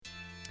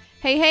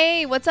Hey,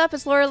 hey, what's up?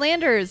 It's Laura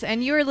Landers,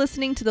 and you are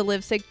listening to the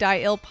Live Sick,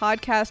 Die Ill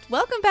podcast.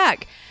 Welcome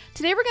back.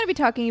 Today we're going to be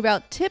talking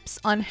about tips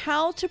on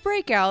how to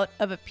break out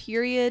of a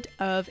period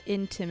of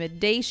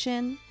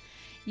intimidation.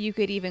 You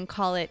could even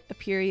call it a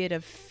period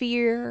of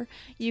fear.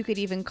 You could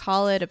even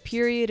call it a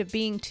period of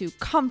being too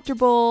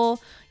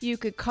comfortable. You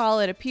could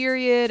call it a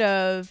period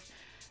of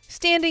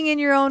standing in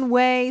your own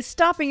way,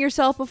 stopping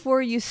yourself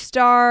before you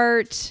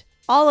start,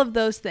 all of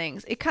those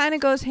things. It kind of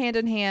goes hand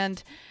in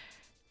hand.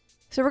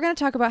 So we're going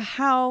to talk about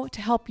how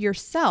to help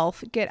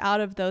yourself get out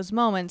of those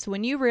moments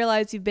when you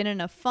realize you've been in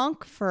a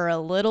funk for a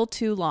little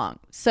too long.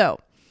 So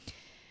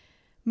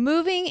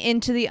moving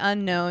into the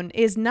unknown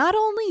is not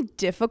only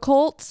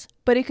difficult,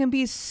 but it can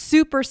be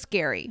super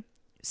scary.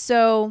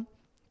 So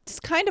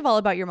it's kind of all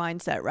about your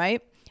mindset,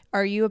 right?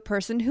 Are you a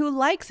person who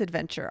likes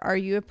adventure? Are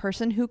you a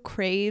person who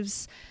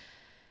craves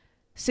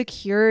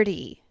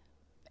security?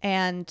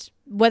 And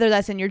whether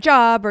that's in your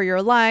job or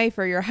your life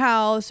or your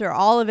house or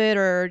all of it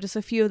or just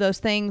a few of those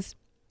things,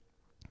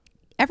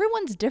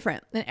 everyone's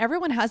different and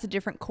everyone has a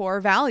different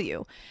core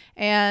value.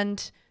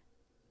 And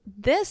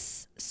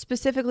this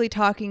specifically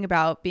talking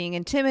about being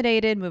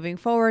intimidated, moving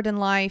forward in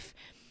life,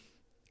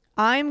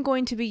 I'm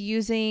going to be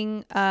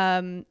using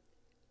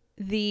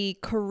the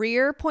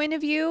career point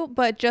of view,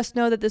 but just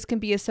know that this can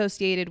be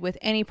associated with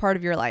any part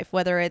of your life,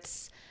 whether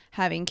it's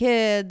having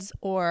kids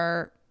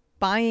or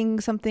buying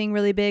something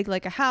really big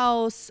like a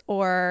house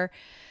or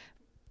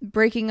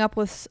breaking up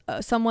with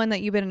someone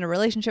that you've been in a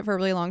relationship for a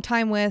really long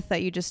time with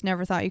that you just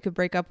never thought you could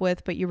break up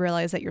with, but you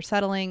realize that you're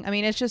settling. I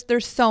mean, it's just,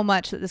 there's so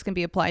much that this can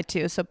be applied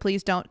to. So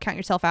please don't count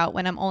yourself out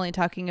when I'm only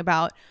talking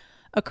about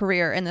a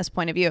career in this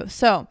point of view.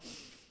 So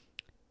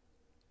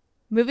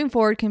moving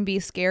forward can be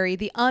scary.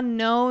 The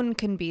unknown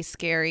can be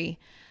scary.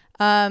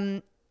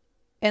 And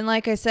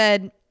like I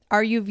said,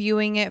 are you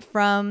viewing it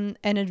from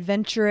an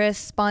adventurous,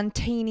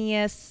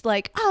 spontaneous,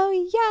 like, oh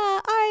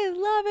yeah, I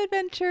love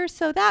adventure,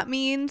 so that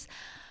means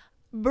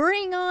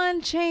bring on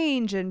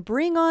change and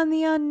bring on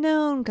the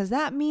unknown because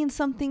that means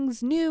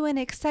something's new and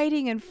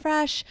exciting and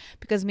fresh,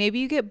 because maybe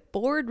you get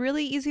bored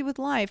really easy with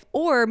life,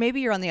 or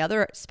maybe you're on the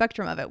other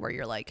spectrum of it where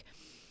you're like,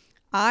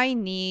 I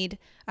need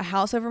a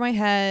house over my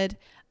head,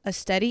 a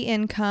steady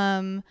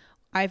income,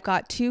 I've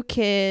got 2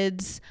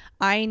 kids,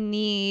 I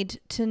need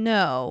to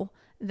know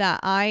that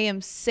I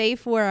am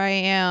safe where I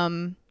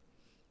am,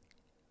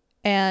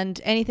 and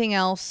anything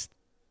else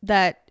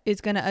that is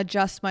going to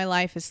adjust my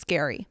life is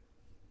scary.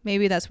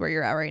 Maybe that's where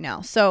you're at right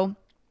now. So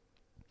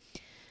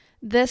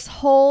this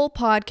whole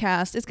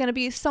podcast is going to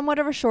be somewhat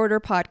of a shorter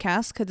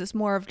podcast because it's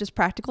more of just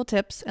practical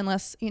tips.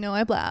 Unless,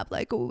 I blab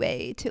like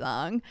way too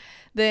long,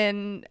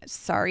 then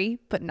sorry,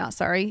 but not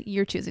sorry.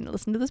 You're choosing to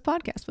listen to this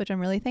podcast, which I'm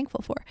really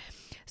thankful for.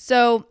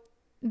 So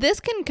this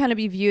can kind of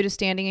be viewed as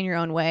standing in your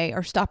own way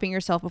or stopping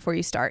yourself before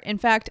you start. In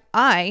fact,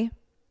 I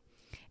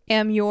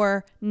am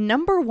your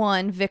number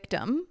one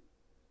victim.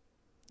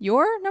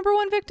 Your number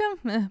one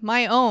victim?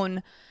 My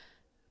own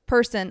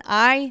person.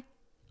 I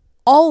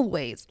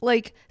always,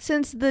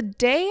 since the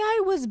day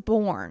I was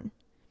born,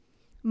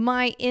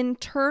 my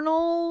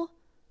internal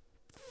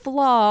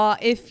flaw,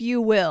 if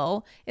you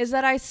will, is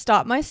that I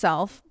stop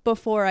myself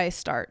before I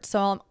start.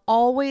 So I'm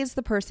always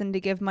the person to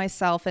give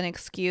myself an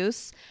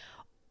excuse,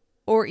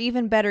 or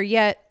even better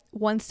yet,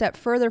 one step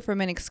further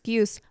from an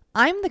excuse,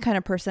 I'm the kind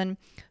of person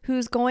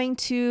who's going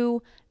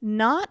to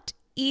not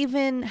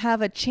even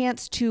have a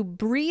chance to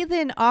breathe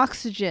in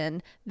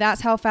oxygen.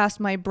 That's how fast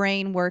my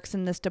brain works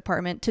in this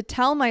department, to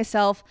tell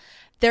myself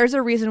there's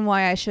a reason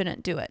why I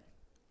shouldn't do it.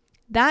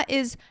 That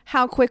is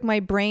how quick my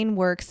brain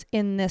works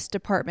in this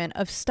department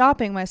of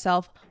stopping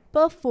myself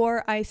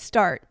before I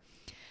start.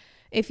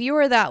 If you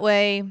are that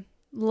way,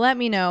 let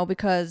me know,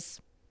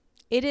 because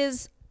it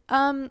is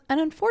an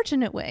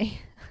unfortunate way.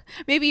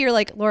 Maybe you're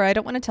like, Laura, I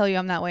don't want to tell you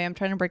I'm that way. I'm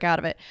trying to break out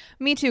of it.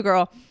 Me too,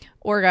 girl,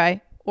 or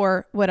guy,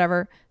 or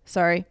whatever.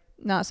 Sorry.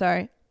 Not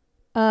sorry.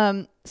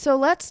 So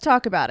let's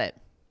talk about it.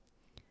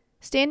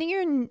 Standing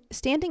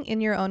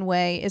in your own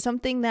way is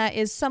something that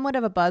is somewhat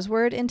of a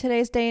buzzword in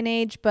today's day and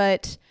age,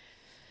 but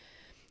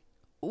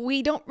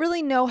we don't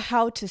really know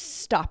how to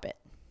stop it,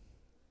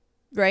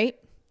 right?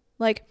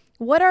 Like,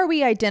 what are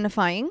we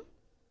identifying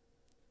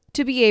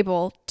to be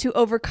able to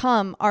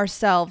overcome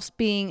ourselves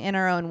being in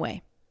our own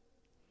way?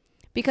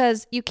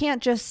 Because you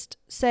can't just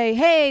say,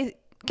 hey,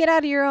 get out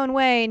of your own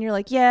way. And you're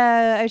like,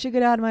 yeah, I should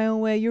get out of my own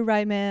way. You're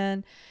right,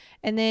 man.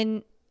 And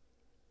then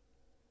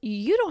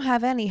you don't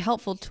have any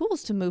helpful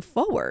tools to move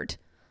forward.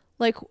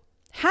 Like,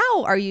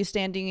 how are you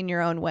standing in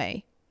your own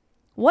way?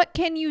 What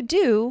can you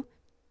do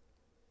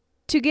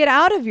to get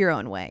out of your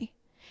own way?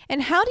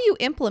 And how do you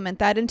implement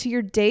that into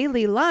your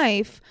daily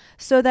life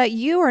so that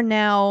you are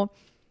now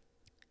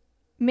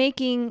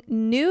making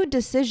new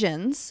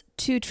decisions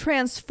to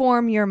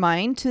transform your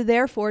mind, to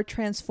therefore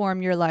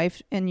transform your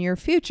life and your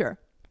future?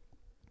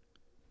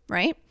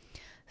 Right?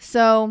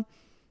 So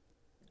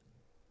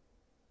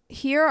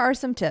here are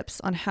some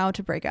tips on how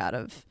to break out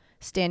of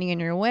standing in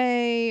your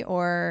way,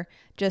 or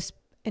just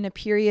in a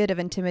period of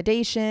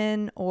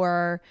intimidation,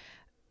 or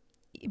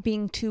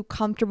being too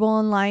comfortable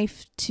in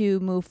life to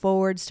move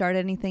forward, start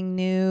anything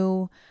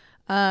new.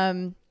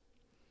 But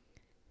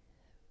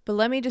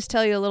let me just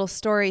tell you a little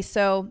story.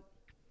 So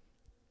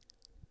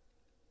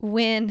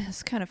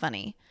it's kind of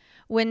funny.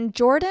 When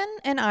Jordan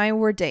and I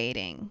were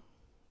dating,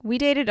 we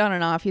dated on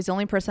and off. He's the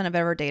only person I've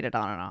ever dated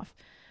on and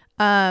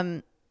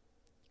off.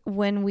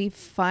 When we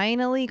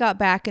finally got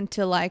back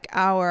into like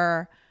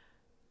our,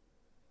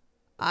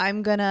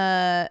 I'm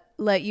gonna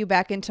let you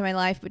back into my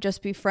life, but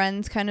just be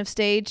friends kind of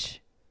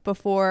stage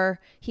before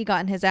he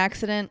got in his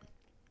accident.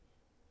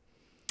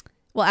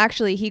 Well,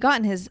 actually, he got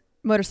in his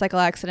motorcycle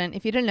accident.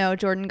 If you didn't know,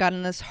 Jordan got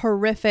in this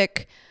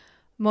horrific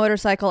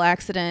motorcycle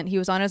accident. He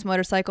was on his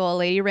motorcycle. A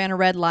lady ran a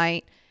red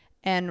light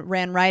and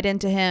ran right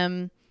into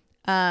him.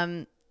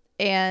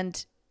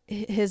 And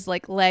his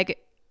like leg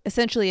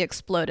essentially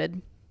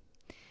exploded.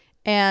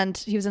 And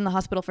he was in the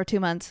hospital for 2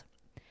 months.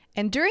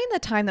 And during the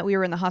time that we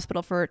were in the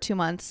hospital for 2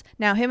 months,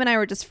 now him and I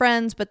were just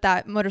friends, but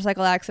that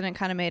motorcycle accident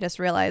kind of made us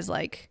realize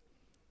like,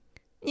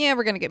 yeah,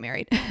 we're going to get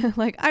married.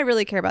 Like, I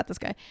really care about this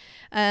guy.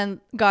 And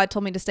God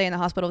told me to stay in the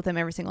hospital with him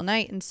every single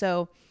night. And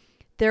so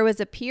there was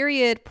a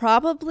period,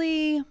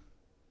 probably,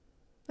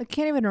 I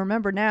can't even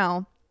remember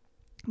now,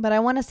 but I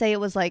want to say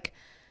it was like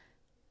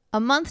a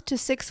month to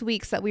 6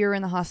 weeks that we were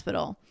in the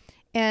hospital.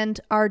 And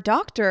our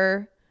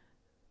doctor,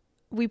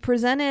 we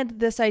presented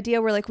this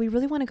idea where like, we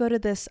really want to go to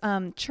this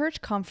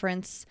church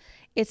conference.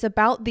 It's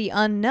about the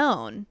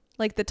unknown.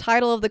 Like the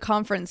title of the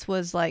conference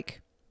was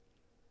like,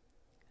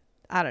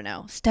 I don't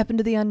know, step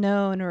into the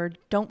unknown or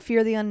don't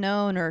fear the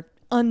unknown or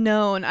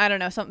unknown. I don't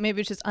know. Something, maybe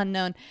it's just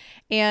unknown.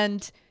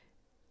 And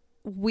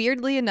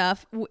weirdly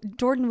enough,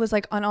 Jordan was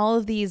like on all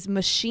of these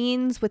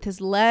machines with his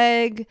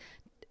leg.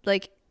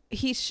 Like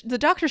the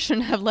doctor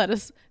shouldn't have let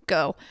us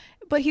go,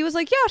 but he was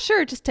like, yeah,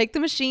 sure. Just take the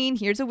machine.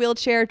 Here's a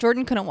wheelchair.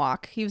 Jordan couldn't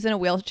walk. He was in a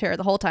wheelchair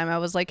the whole time. I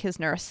was like his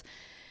nurse.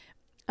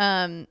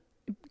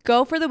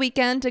 Go for the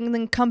weekend and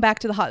then come back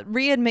to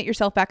readmit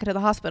yourself back into the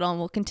hospital and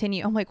we'll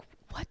continue. I'm like,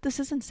 what? This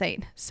is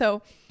insane.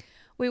 So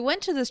we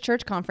went to this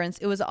church conference.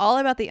 It was all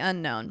about the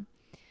unknown.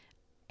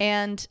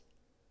 And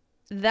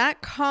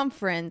that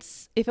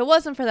conference, if it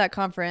wasn't for that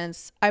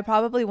conference, I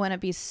probably wouldn't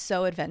be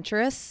so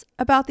adventurous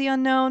about the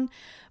unknown.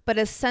 But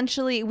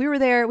essentially, we were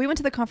there. We went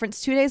to the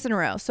conference 2 days in a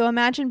row. So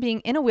imagine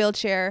being in a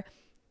wheelchair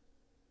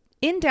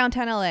in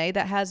downtown LA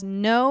that has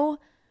no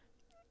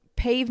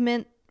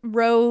pavement,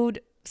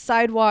 road,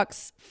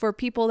 sidewalks for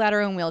people that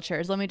are in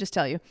wheelchairs. Let me just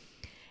tell you.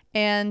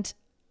 And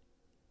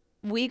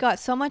we got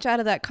so much out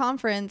of that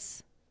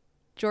conference.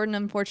 Jordan,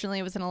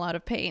 unfortunately, was in a lot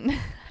of pain.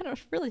 I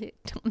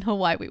don't know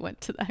why we went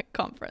to that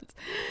conference.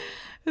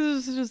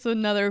 This is just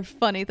another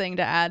funny thing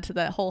to add to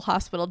that whole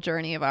hospital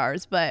journey of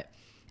ours. But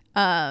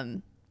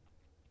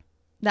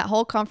that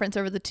whole conference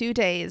over the 2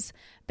 days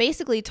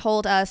basically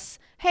told us,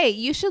 hey,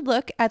 you should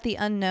look at the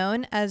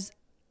unknown as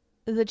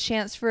the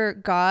chance for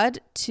God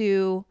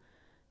to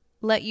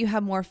let you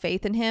have more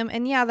faith in him.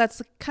 And yeah,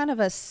 that's kind of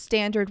a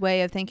standard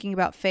way of thinking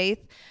about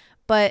faith.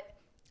 But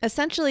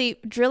essentially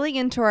drilling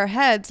into our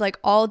heads like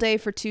all day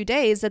for 2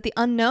 days that the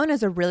unknown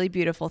is a really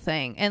beautiful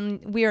thing.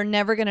 And we are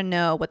never going to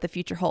know what the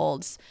future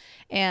holds.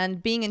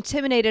 And being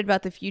intimidated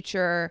about the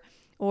future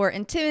or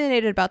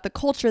intimidated about the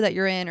culture that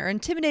you're in or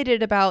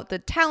intimidated about the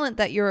talent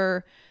that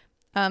you're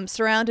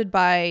surrounded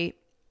by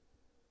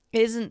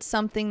isn't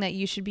something that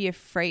you should be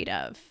afraid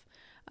of.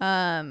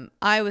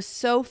 I was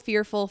so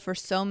fearful for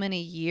so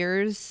many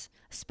years,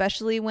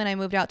 especially when I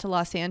moved out to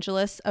Los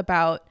Angeles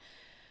about,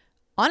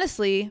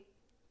 honestly,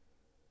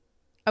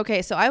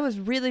 okay, so I was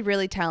really,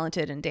 really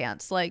talented in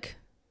dance. Like,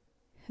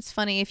 it's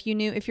funny if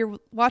you're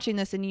watching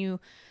this and you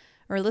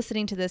are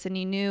listening to this and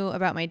you knew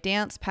about my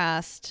dance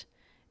past,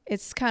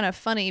 it's kind of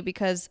funny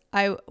because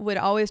I would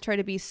always try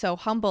to be so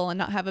humble and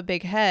not have a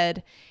big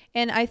head.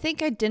 And I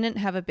think I didn't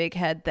have a big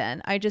head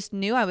then. I just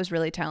knew I was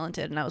really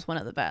talented and I was one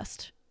of the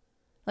best.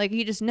 Like,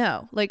 you just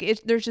know,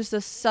 like there's just a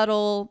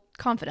subtle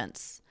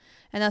confidence.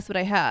 And that's what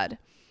I had.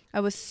 I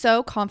was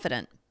so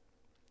confident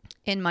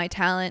in my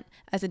talent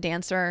as a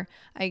dancer.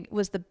 I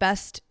was the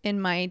best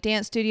in my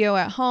dance studio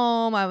at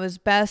home. I was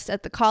best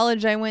at the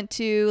college I went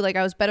to. Like,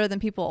 I was better than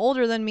people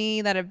older than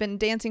me that have been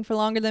dancing for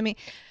longer than me.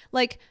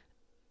 Like,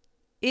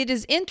 it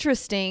is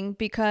interesting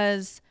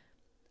because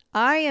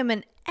I am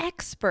an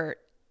expert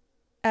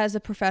as a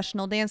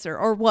professional dancer,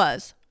 or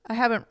was. I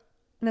haven't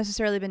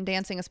necessarily been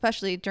dancing,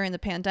 especially during the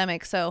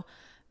pandemic. So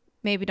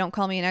maybe don't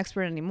call me an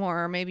expert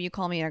anymore. Or maybe you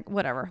call me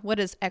whatever. What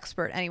is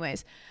expert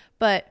anyways?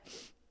 But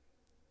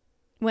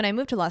when I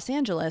moved to Los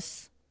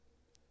Angeles,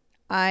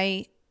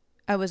 I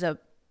was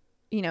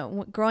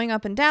growing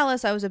up in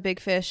Dallas, I was a big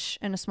fish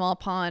in a small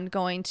pond.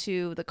 Going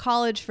to the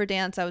college for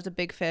dance, I was a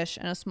big fish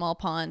in a small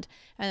pond.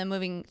 And then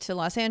moving to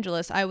Los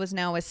Angeles, I was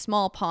now a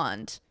small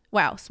pond.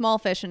 Wow, small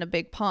fish in a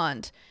big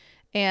pond.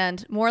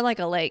 And more like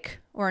a lake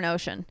or an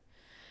ocean.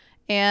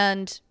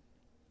 And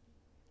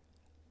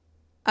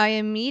I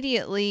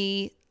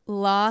immediately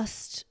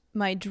lost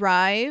my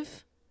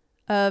drive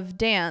of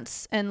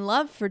dance and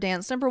love for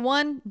dance. Number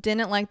one,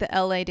 didn't like the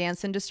LA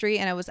dance industry.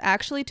 And I was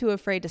actually too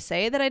afraid to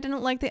say that I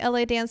didn't like the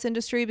LA dance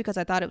industry because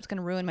I thought it was going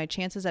to ruin my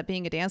chances at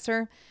being a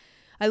dancer.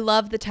 I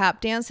love the tap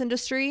dance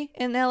industry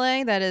in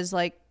LA. That is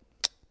like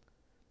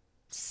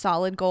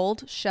solid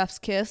gold, chef's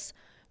kiss.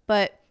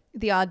 But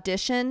the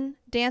audition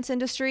dance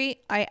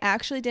industry, I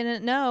actually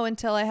didn't know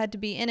until I had to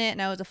be in it.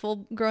 And I was a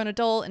full grown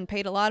adult and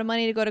paid a lot of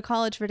money to go to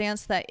college for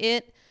dance, that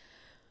it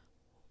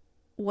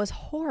was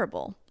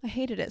horrible. I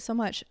hated it so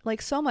much.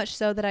 Like so much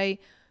so that I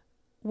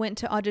went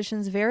to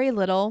auditions very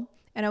little,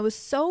 and I was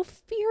so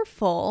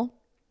fearful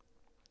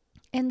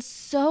and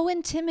so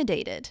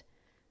intimidated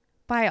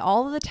by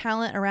all of the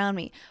talent around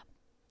me,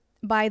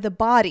 by the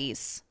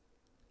bodies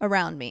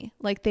around me.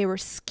 Like they were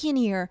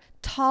skinnier,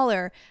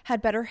 taller,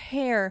 had better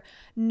hair,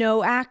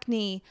 no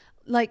acne,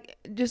 like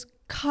just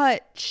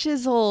cut,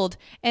 chiseled.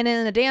 And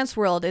in the dance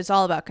world, it's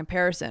all about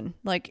comparison.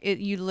 Like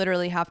you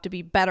literally have to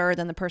be better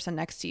than the person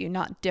next to you,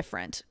 not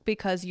different,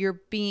 because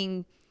you're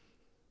being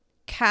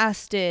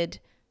casted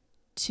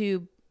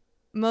to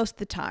most of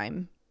the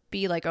time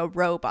be like a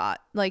robot.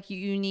 Like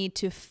you need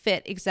to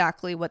fit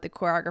exactly what the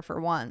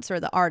choreographer wants or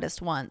the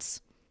artist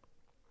wants.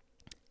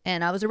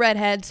 And I was a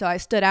redhead, so I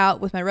stood out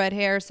with my red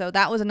hair. So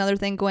that was another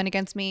thing going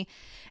against me.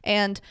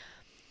 And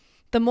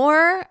the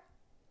more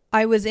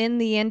I was in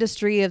the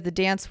industry of the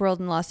dance world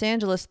in Los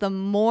Angeles, the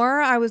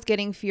more I was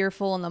getting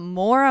fearful and the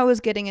more I was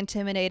getting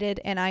intimidated,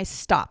 and I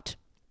stopped.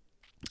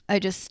 I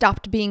just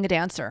stopped being a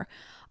dancer.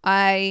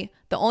 The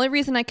only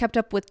reason I kept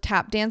up with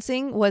tap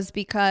dancing was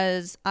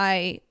because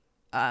I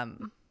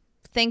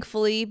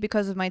thankfully,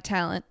 because of my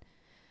talent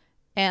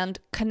and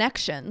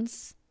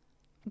connections,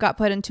 got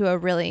put into a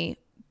really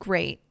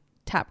great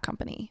tap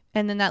company.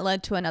 And then that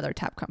led to another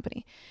tap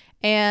company.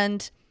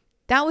 And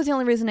that was the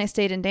only reason I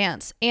stayed in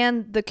dance.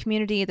 And the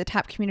community, the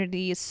tap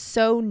community is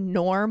so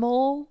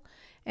normal.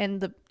 And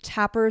the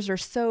tappers are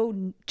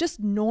so just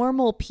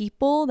normal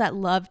people that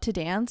love to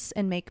dance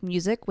and make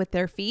music with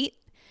their feet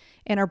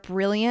and are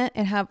brilliant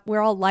and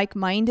we're all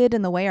like-minded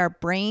in the way our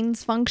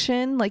brains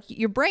function. Like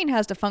your brain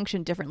has to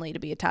function differently to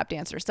be a tap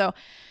dancer. So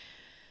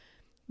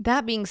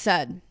that being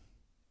said,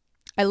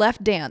 I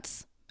left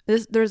dance.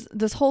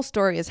 This whole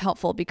story is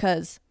helpful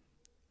because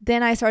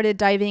then I started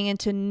diving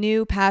into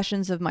new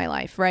passions of my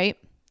life, right?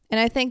 And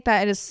I think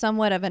that it is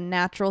somewhat of a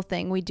natural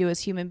thing we do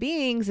as human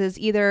beings, is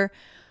either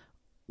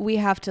we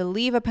have to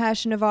leave a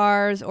passion of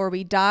ours or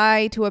we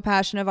die to a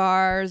passion of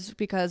ours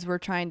because we're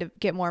trying to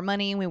get more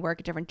money and we work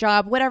a different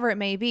job, whatever it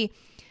may be.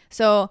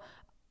 So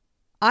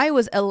I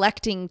was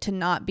electing to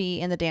not be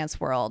in the dance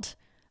world,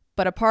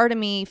 but a part of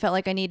me felt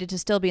like I needed to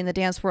still be in the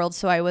dance world.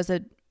 So I was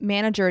a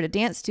manager at a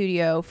dance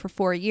studio for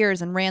 4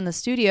 years and ran the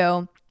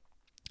studio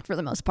for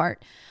the most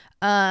part,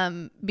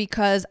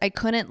 because I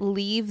couldn't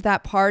leave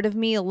that part of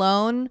me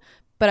alone.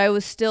 But I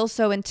was still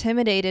so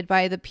intimidated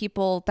by the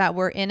people that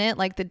were in it,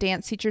 like the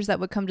dance teachers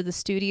that would come to the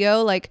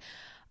studio. Like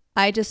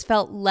I just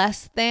felt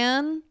less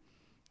than,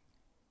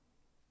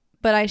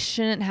 but I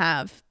shouldn't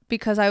have,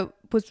 because I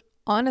was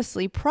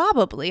honestly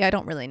probably, I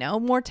don't really know,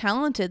 more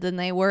talented than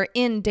they were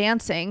in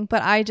dancing,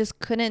 but I just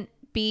couldn't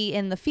be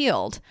in the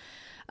field.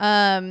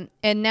 And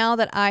now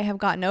that I have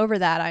gotten over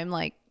that, I'm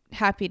like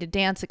happy to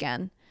dance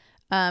again.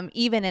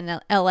 Even in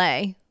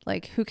LA.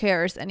 Like, who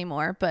cares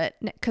anymore? But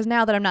because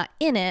now that I'm not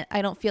in it,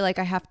 I don't feel like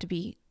I have to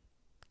be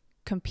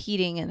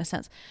competing in a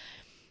sense.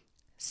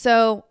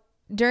 So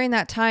during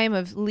that time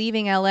of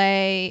leaving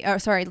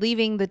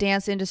leaving the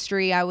dance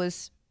industry, I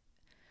was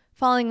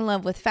falling in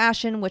love with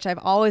fashion, which I've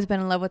always been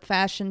in love with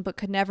fashion, but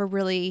could never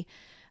really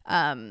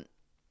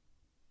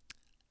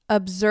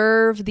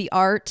observe the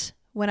art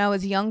when I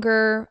was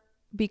younger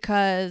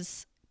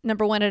because,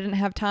 number one, I didn't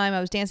have time. I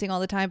was dancing all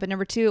the time. But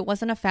number two, it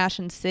wasn't a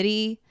fashion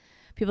city.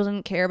 People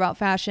didn't care about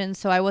fashion,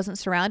 so I wasn't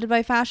surrounded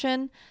by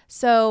fashion.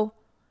 So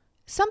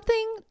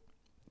something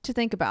to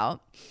think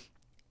about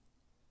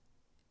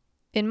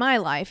in my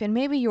life, and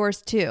maybe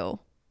yours too,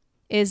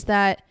 is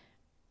that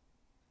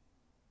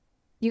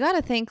you got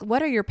to think,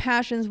 what are your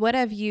passions? What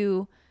have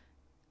you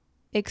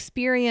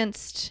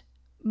experienced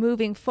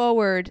moving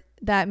forward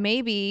that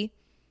maybe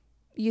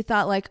you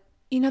thought like,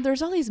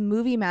 there's all these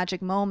movie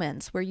magic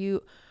moments where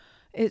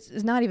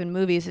it's not even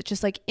movies. It's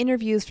just like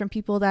interviews from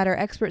people that are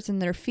experts in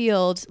their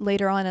field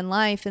later on in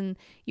life. And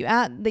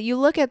you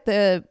look at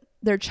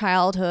their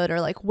childhood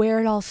or like where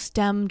it all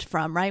stemmed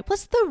from, right?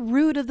 What's the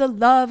root of the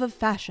love of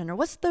fashion? Or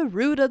what's the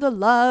root of the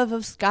love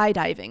of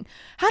skydiving?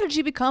 How did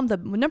you become the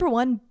number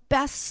one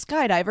best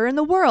skydiver in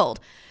the world?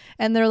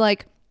 And they're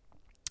like,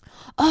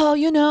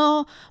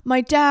 oh,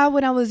 my dad,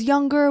 when I was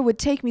younger, would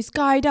take me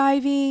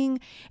skydiving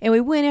and we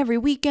went every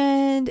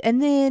weekend.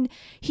 And then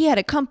he had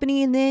a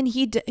company and then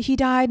he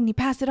died and he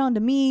passed it on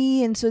to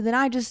me. And so then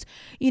I just,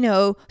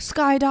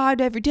 skydived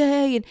every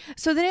day. And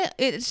so then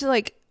it's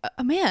like,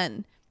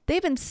 man,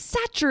 they've been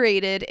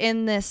saturated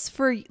in this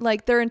for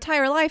like their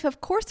entire life.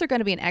 Of course, they're going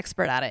to be an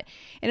expert at it.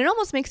 And it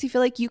almost makes you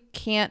feel like you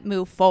can't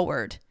move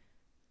forward.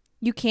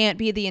 You can't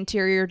be the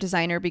interior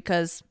designer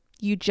because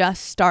you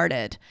just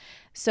started.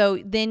 So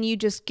then you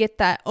just get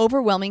that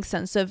overwhelming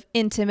sense of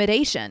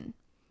intimidation.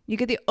 You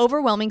get the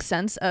overwhelming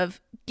sense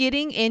of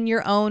getting in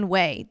your own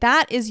way.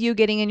 That is you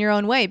getting in your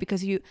own way,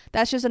 because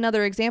that's just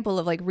another example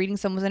of like reading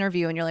someone's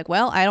interview and you're like,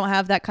 well, I don't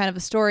have that kind of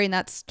a story, and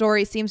that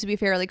story seems to be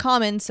fairly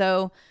common.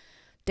 So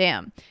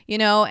damn,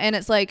 and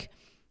it's like,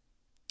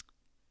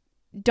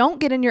 don't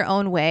get in your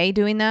own way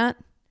doing that.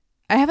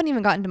 I haven't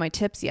even gotten to my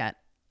tips yet.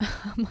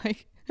 I'm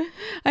like,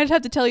 I just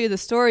have to tell you the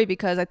story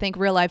because I think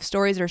real life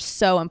stories are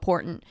so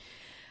important.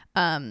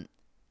 And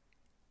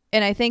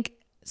I think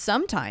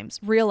sometimes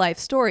real life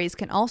stories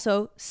can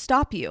also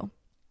stop you,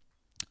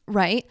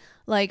 right?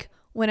 Like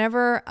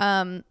whenever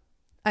I'm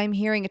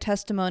hearing a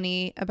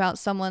testimony about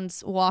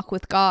someone's walk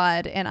with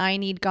God and I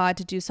need God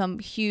to do some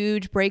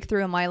huge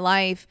breakthrough in my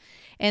life,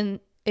 and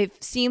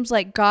it seems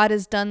like God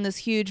has done this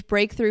huge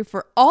breakthrough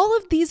for all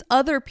of these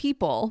other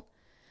people,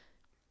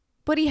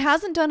 but he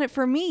hasn't done it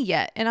for me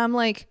yet. And I'm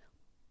like,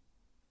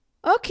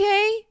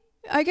 okay,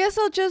 I guess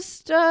I'll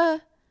just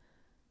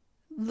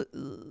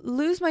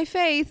lose my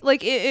faith.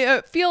 Like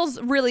it feels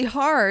really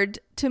hard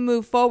to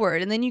move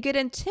forward. And then you get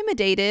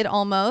intimidated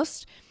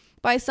almost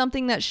by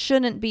something that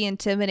shouldn't be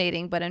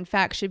intimidating, but in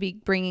fact should be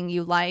bringing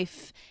you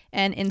life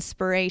and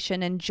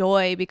inspiration and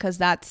joy, because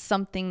that's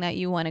something that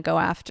you want to go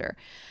after.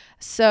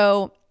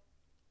 So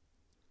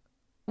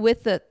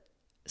with the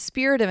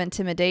spirit of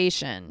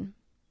intimidation,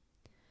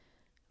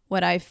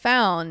 what I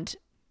found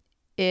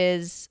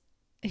is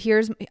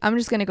I'm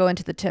just going to go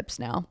into the tips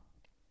now.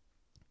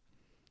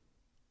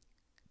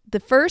 The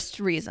first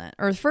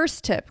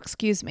tip,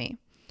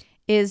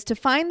 is to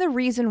find the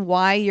reason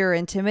why you're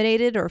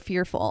intimidated or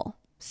fearful.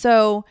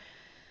 So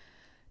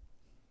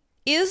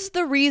is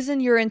the reason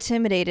you're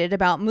intimidated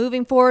about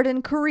moving forward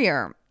in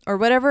career or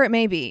whatever it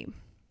may be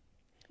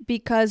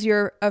because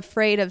you're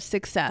afraid of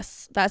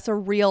success? That's a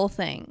real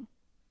thing.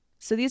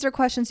 So these are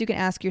questions you can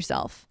ask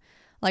yourself.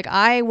 Like,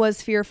 I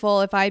was fearful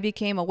if I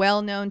became a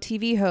well-known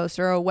TV host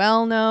or a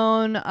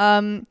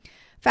well-known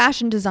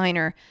fashion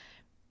designer,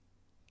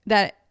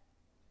 that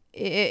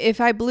if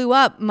I blew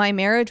up, my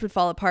marriage would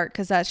fall apart,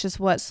 because that's just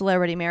what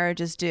celebrity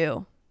marriages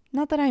do.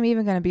 Not that I'm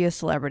even going to be a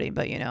celebrity,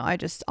 but I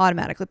just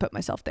automatically put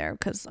myself there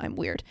because I'm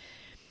weird.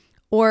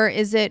 Or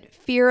is it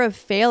fear of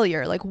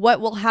failure? Like, what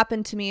will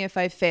happen to me if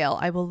I fail?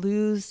 I will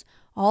lose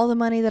all the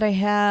money that I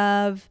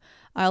have.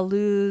 I'll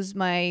lose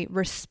my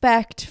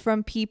respect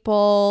from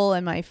people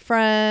and my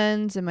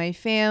friends and my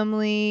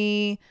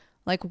family.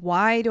 Like,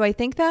 why do I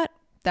think that?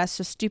 That's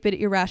just stupid,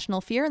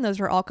 irrational fear. And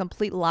those are all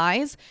complete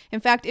lies. In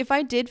fact, if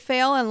I did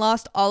fail and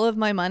lost all of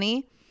my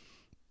money,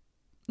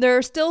 there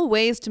are still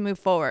ways to move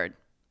forward.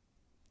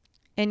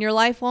 And your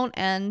life won't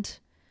end.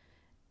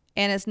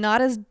 And it's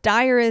not as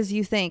dire as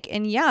you think.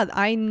 And yeah,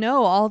 I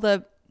know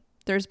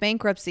there's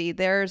bankruptcy.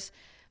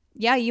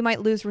 You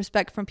might lose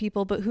respect from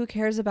people, but who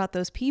cares about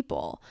those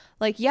people?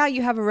 Like, yeah,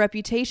 you have a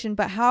reputation,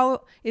 but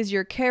how is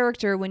your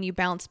character when you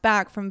bounce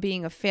back from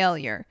being a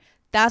failure?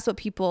 That's what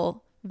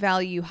people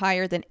value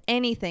higher than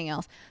anything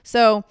else.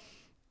 So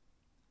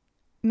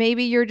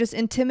maybe you're just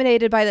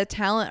intimidated by the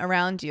talent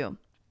around you.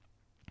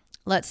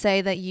 Let's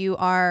say that you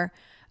are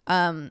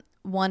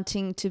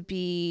wanting to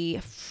be,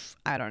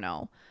 I don't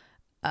know,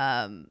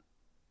 a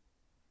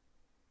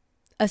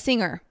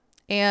singer,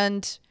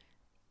 and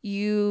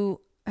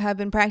you have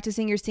been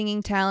practicing your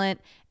singing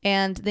talent,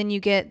 and then you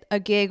get a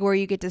gig where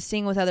you get to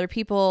sing with other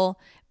people,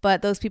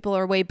 but those people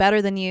are way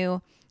better than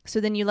you. So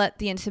then you let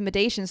the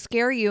intimidation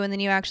scare you, and then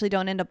you actually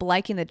don't end up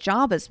liking the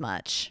job as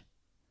much.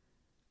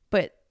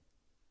 But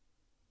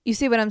you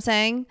see what I'm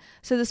saying?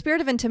 So the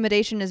spirit of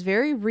intimidation is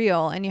very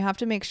real, and you have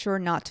to make sure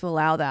not to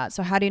allow that.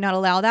 So how do you not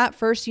allow that?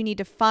 First, you need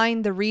to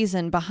find the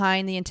reason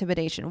behind the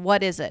intimidation.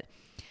 What is it?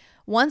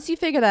 Once you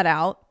figure that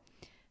out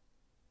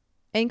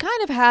and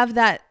kind of have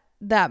that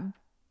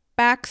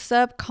back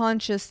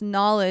subconscious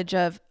knowledge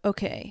of,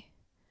 okay,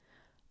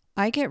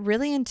 I get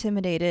really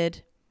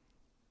intimidated.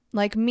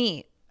 Like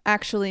me,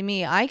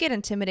 I get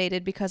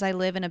intimidated because I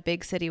live in a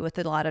big city with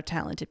a lot of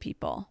talented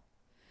people.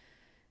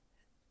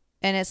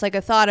 And it's like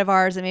a thought of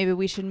ours that maybe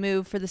we should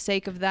move for the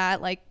sake of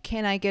that. Like,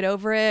 can I get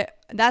over it?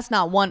 That's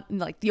not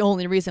the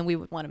only reason we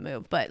would want to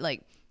move, but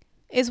like,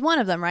 is one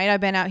of them, right? I've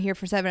been out here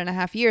for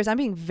 7.5 years. I'm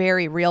being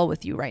very real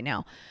with you right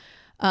now.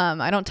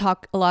 I don't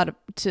talk about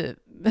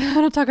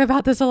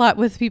this a lot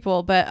with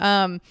people,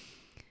 but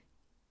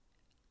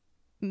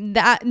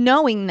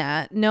knowing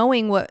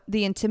what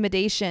the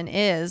intimidation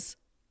is,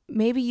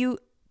 maybe you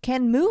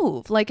can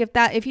move. Like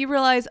if you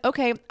realize,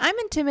 okay, I'm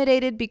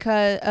intimidated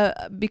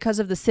because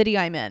of the city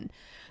I'm in.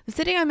 The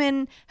city I'm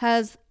in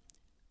has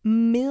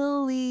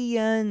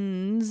millions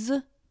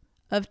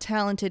of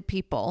talented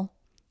people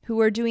who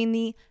are doing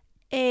the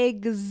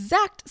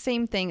exact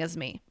same thing as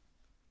me.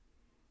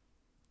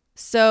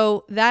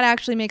 So that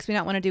actually makes me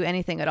not want to do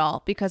anything at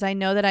all, because I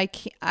know that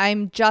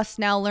I'm just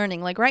now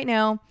learning. Like right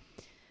now,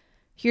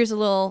 here's a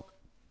little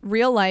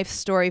real life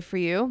story for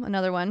you.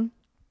 Another one.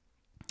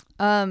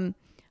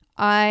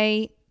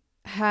 I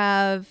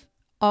have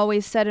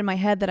always said in my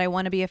head that I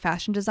want to be a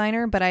fashion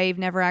designer, but I've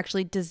never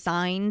actually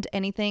designed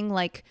anything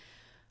like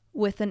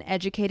with an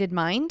educated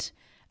mind.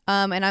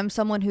 And I'm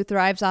someone who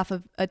thrives off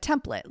of a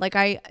template. Like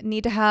I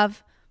need to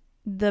have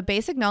the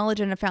basic knowledge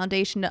and a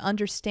foundation to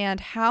understand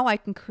how I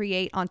can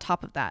create on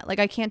top of that. Like,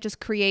 I can't just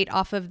create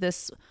off of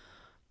this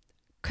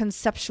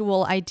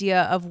conceptual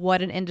idea of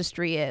what an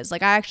industry is.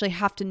 Like, I actually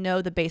have to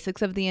know the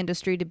basics of the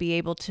industry to be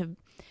able to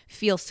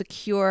feel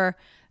secure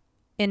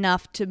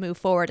enough to move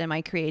forward in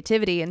my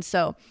creativity. And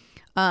so,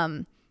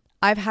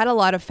 I've had a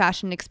lot of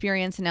fashion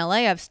experience in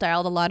LA. I've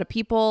styled a lot of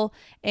people,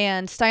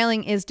 and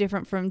styling is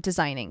different from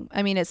designing.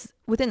 I mean, it's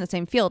within the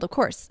same field, of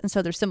course. And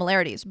so there's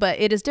similarities, but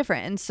it is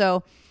different. And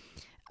so,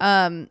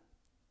 and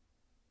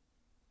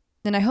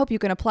I hope you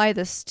can apply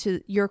this to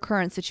your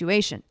current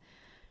situation.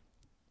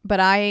 But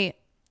I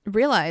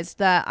realized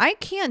that I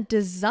can't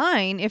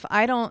design if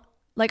I don't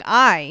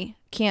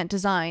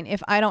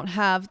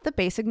have the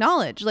basic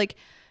knowledge. Like,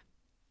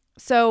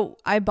 so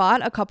I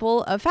bought a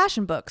couple of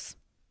fashion books,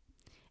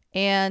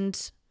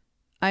 and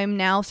I'm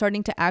now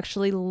starting to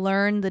actually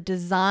learn the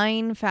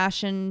design,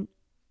 fashion,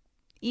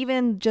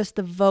 even just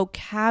the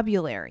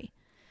vocabulary.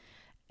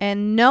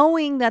 And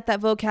knowing that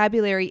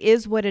vocabulary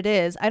is what it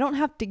is, I don't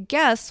have to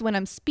guess when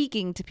I'm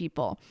speaking to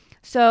people.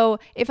 So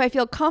if I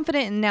feel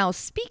confident in now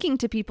speaking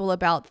to people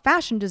about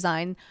fashion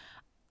design,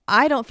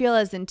 I don't feel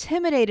as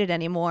intimidated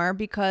anymore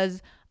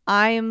because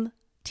I'm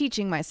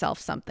teaching myself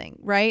something,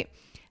 right?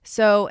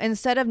 So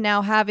instead of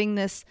now having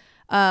this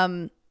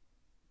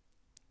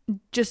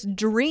just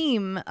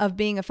dream of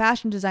being a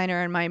fashion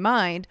designer in my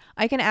mind,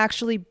 I can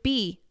actually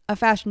be a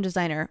fashion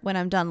designer when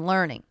I'm done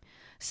learning.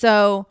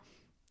 So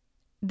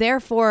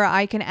therefore,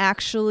 I can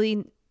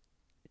actually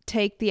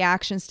take the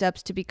action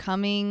steps to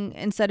becoming,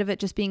 instead of it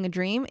just being a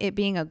dream, it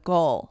being a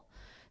goal.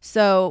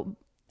 So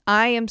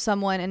I am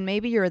someone, and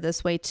maybe you're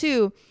this way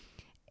too,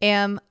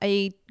 am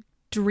a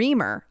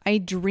dreamer. I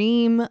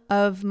dream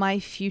of my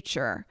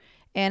future,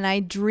 and I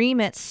dream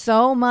it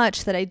so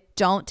much that I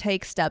don't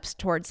take steps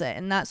towards it.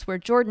 And that's where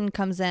Jordan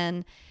comes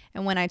in.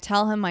 And when I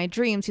tell him my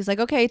dreams, he's like,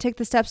 okay, take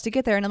the steps to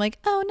get there. And I'm like,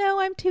 oh no,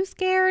 I'm too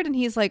scared. And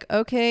he's like,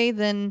 okay,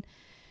 then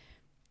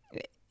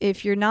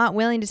if you're not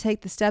willing to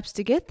take the steps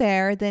to get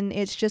there, then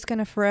it's just going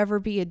to forever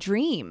be a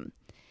dream.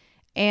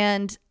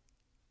 And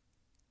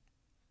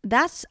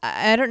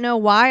I don't know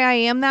why I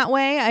am that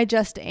way. I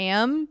just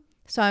am.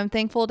 So I'm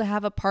thankful to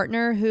have a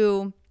partner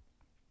who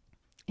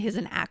is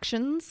an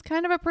actions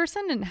kind of a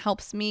person and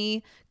helps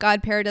me.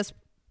 God paired us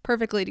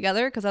perfectly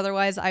together, because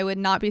otherwise I would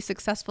not be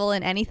successful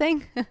in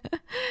anything.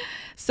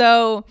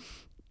 So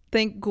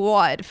thank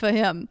God for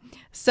him.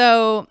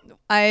 So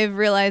I've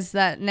realized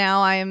that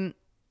now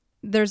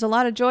there's a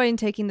lot of joy in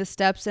taking the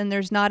steps, and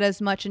there's not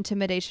as much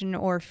intimidation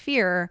or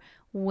fear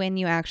when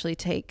you actually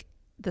take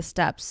the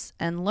steps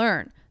and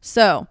learn.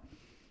 So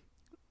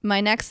my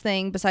next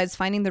thing, besides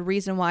finding the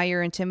reason why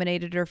you're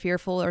intimidated or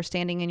fearful or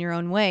standing in your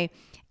own way,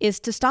 is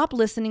to stop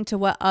listening to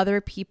what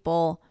other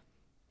people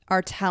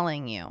are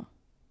telling you.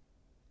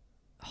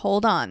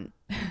 Hold on.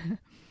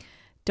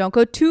 Don't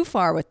go too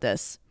far with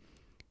this.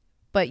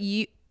 But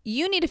you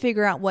need to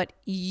figure out what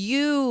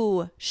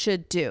you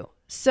should do.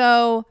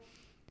 So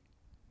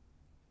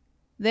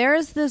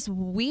there's this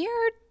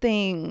weird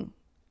thing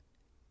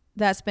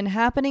that's been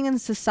happening in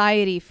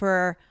society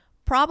for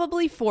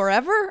probably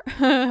forever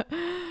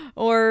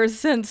or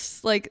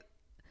since like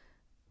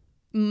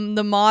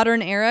the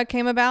modern era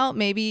came about,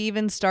 maybe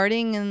even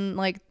starting in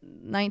like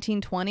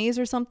 1920s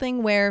or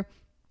something, where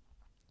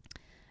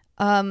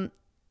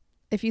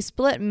if you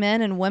split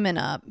men and women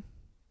up,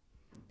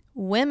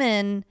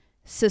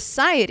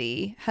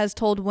 society has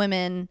told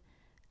women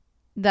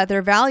that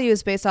their value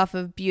is based off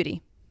of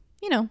beauty,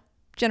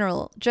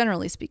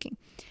 generally speaking.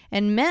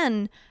 And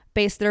men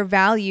base their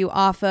value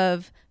off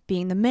of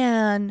being the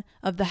man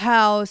of the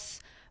house,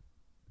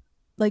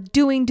 like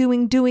doing,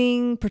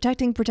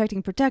 protecting,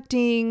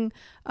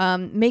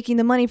 making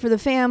the money for the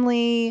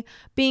family,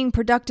 being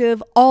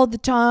productive all the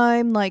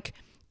time, like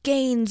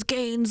gains,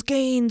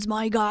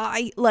 my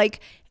guy. Like,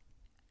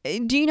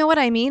 do you know what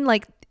I mean?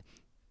 Like,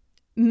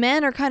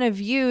 men are kind of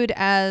viewed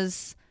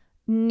as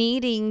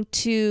needing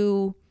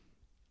to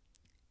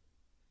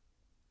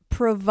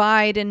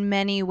provide in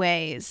many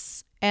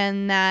ways.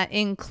 And that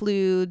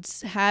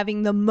includes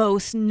having the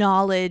most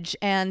knowledge,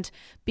 and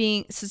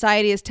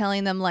society is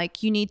telling them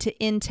like, you need to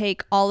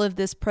intake all of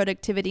this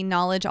productivity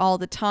knowledge all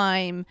the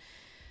time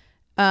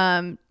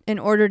in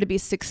order to be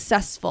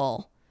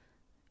successful.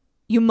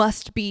 You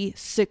must be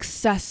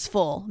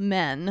successful,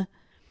 men.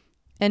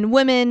 And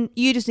women,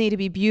 you just need to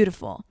be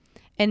beautiful.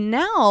 And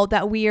now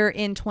that we are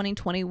in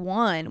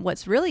 2021,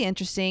 what's really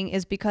interesting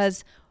is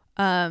because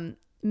men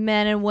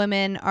and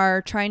women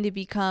are trying to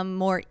become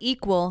more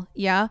equal,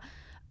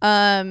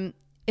 in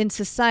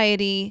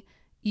society,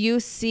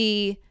 you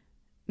see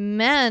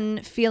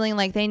men feeling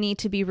like they need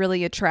to be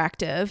really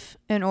attractive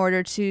in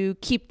order to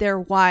keep their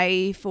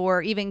wife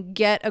or even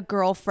get a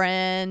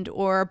girlfriend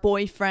or a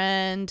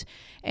boyfriend,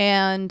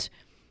 and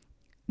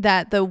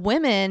that the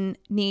women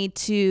need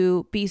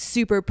to be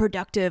super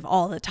productive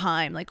all the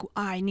time. Like,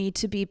 I need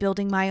to be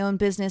building my own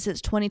business. It's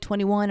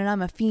 2021 and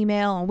I'm a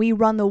female and we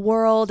run the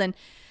world. And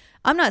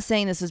I'm not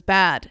saying this is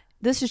bad.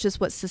 This is just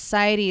what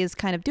society is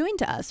kind of doing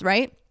to us,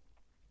 right?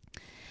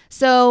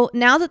 So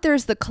now that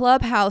there's the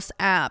Clubhouse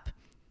app,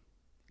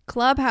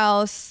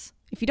 Clubhouse,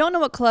 if you don't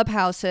know what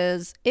Clubhouse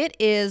is, it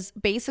is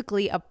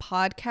basically a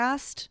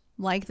podcast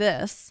like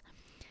this.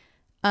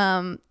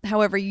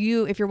 However,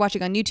 if you're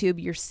watching on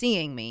YouTube, you're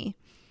seeing me.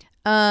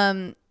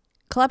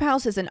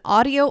 Clubhouse is an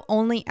audio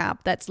only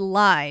app that's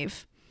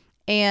live,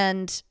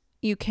 and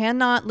you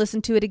cannot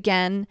listen to it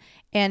again.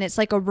 And it's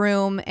like a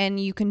room, and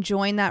you can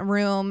join that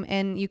room,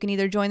 and you can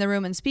either join the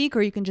room and speak,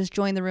 or you can just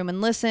join the room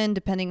and listen,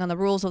 depending on the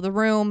rules of the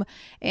room.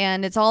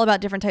 And it's all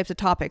about different types of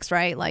topics,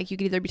 right? Like you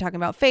could either be talking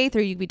about faith,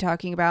 or you could be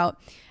talking about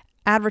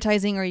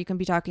advertising, or you can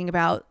be talking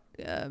about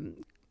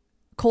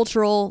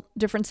cultural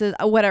differences,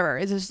 whatever.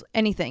 It's just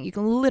anything. You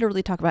can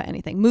literally talk about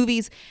anything.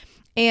 Movies.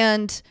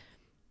 And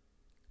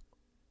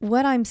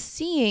what I'm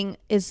seeing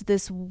is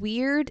this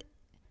weird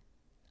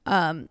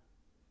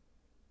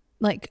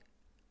like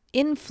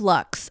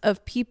influx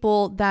of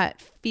people that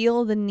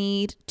feel the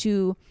need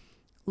to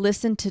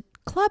listen to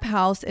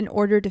Clubhouse in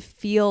order to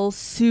feel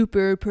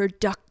super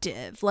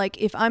productive. Like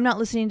if I'm not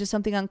listening to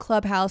something on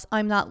Clubhouse,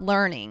 I'm not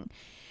learning.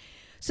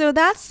 So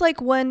that's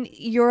like when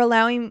you're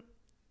allowing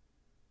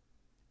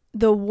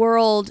the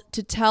world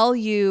to tell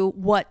you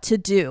what to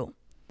do.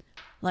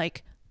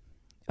 Like,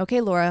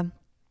 okay, Laura,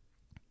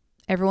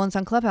 everyone's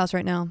on Clubhouse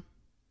right now.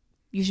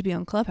 You should be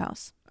on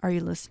Clubhouse. Are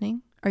you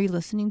listening? Are you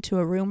listening to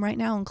a room right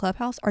now in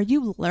Clubhouse? Are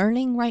you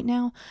learning right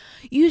now?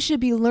 You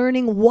should be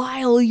learning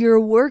while you're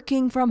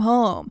working from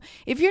home.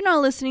 If you're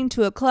not listening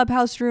to a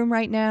Clubhouse room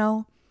right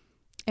now,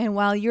 and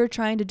while you're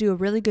trying to do a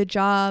really good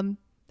job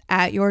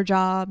at your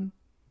job,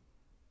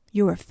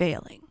 you are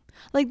failing.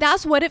 Like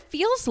that's what it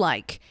feels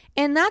like.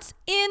 And that's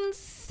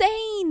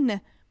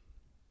insane.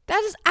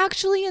 That is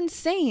actually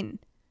insane.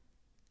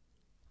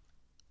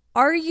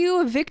 Are you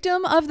a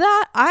victim of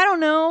that? I don't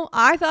know.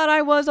 I thought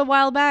I was a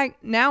while back.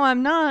 Now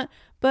I'm not.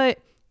 But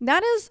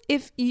that is,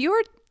 if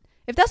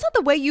that's not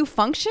the way you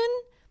function,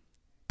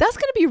 that's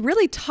going to be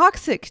really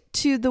toxic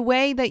to the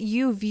way that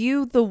you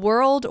view the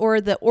world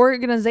or the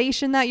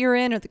organization that you're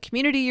in or the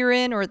community you're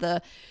in or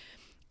the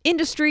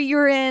industry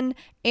you're in.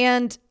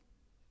 And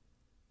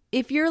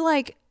if you're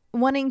like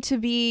wanting to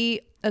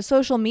be a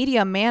social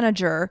media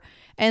manager,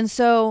 and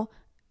so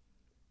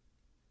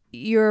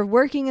you're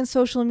working in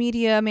social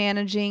media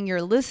managing,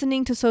 you're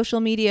listening to social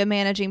media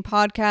managing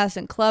podcasts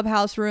and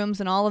Clubhouse rooms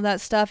and all of that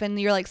stuff, and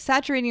you're like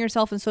saturating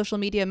yourself in social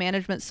media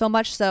management so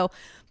much so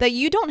that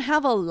you don't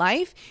have a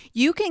life,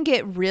 you can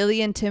get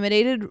really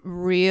intimidated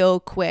real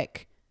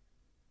quick.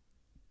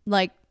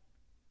 Like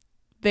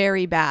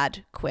very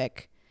bad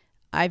quick.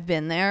 I've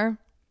been there.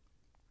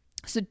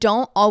 So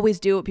don't always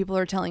do what people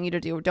are telling you to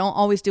do. Don't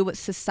always do what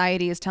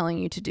society is telling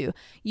you to do.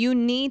 You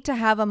need to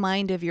have a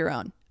mind of your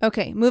own.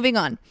 Okay, moving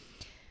on.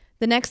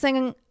 The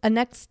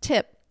next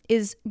tip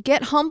is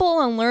get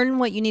humble and learn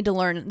what you need to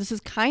learn. This is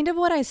kind of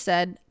what I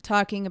said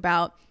talking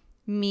about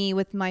me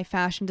with my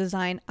fashion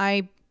design.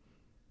 I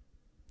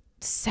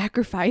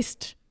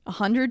sacrificed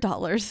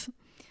 $100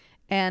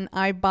 and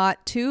I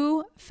bought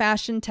 2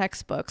 fashion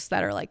textbooks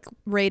that are like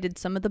rated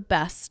some of the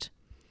best.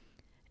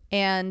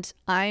 And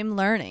I'm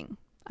learning.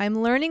 I'm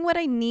learning what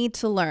I need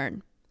to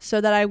learn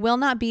so that I will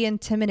not be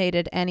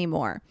intimidated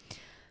anymore.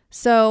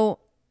 So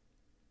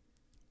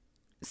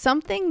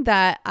something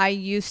that I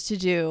used to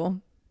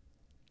do,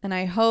 and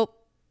I hope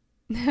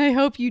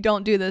you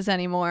don't do this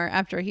anymore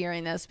after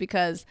hearing this,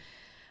 because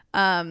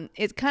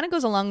it kind of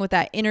goes along with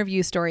that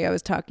interview story I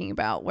was talking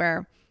about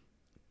where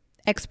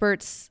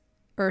experts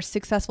or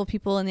successful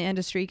people in the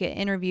industry get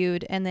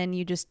interviewed and then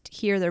you just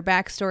hear their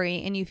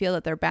backstory and you feel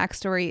that their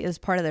backstory is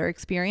part of their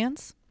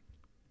experience.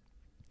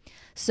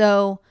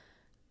 So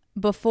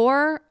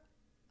before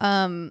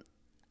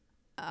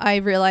I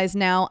realize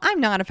now I'm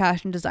not a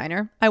fashion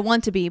designer. I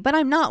want to be, but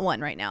I'm not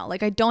one right now.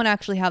 Like I don't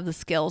actually have the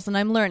skills and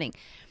I'm learning.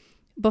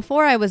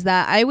 Before I was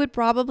that, I would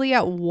probably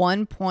at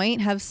one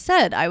point have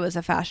said I was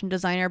a fashion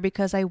designer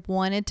because I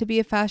wanted to be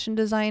a fashion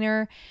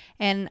designer.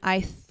 And I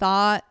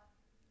thought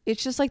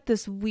it's just like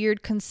this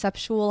weird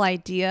conceptual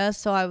idea.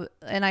 So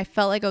I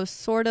felt like I was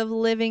sort of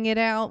living it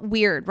out.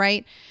 Weird,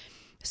 right?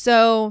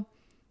 So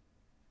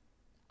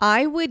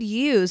I would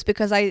use,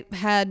 because I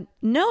had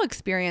no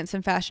experience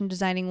in fashion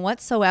designing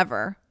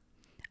whatsoever,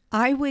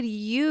 I would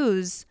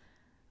use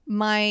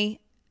my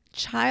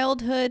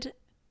childhood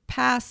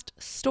past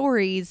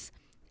stories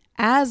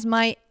as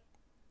my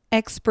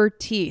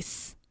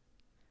expertise.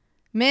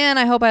 Man,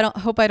 I hope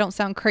I don't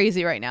sound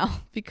crazy right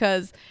now,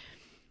 because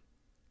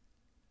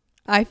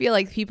I feel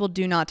like people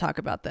do not talk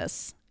about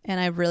this, and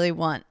I really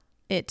want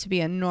it to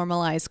be a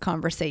normalized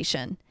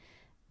conversation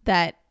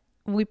that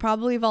we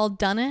probably have all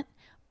done it,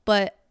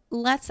 but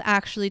let's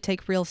actually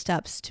take real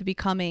steps to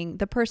becoming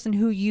the person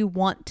who you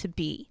want to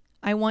be.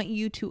 I want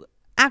you to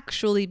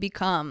actually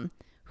become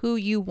who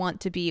you want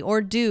to be,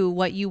 or do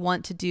what you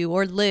want to do,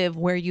 or live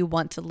where you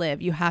want to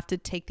live. You have to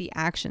take the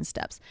action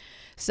steps.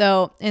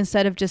 So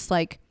instead of just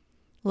like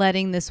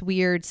letting this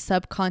weird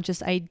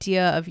subconscious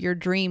idea of your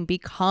dream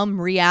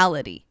become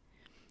reality,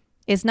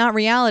 it's not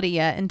reality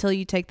yet until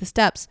you take the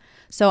steps.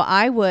 So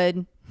I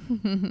would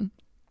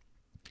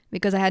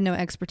because I had no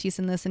expertise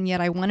in this, and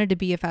yet I wanted to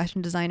be a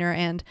fashion designer,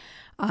 and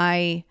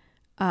I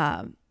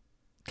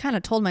kind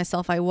of told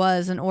myself I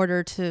was in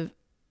order to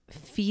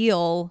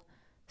feel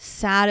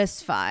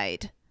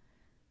satisfied.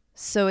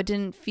 So it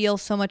didn't feel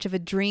so much of a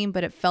dream,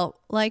 but it felt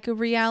like a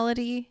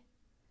reality.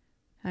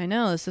 I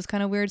know this is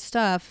kind of weird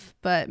stuff,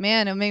 but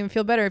man, it made me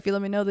feel better if you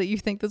let me know that you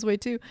think this way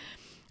too.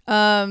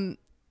 I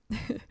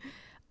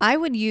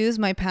would use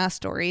my past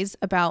stories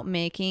about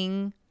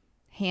making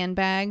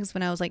handbags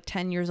when I was like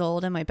 10 years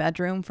old in my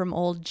bedroom from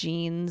old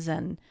jeans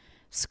and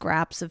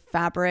scraps of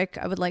fabric.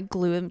 I would like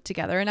glue them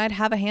together and I'd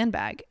have a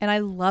handbag, and I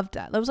loved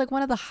that. That was like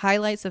one of the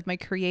highlights of my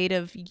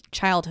creative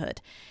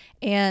childhood.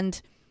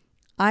 And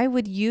I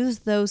would use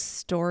those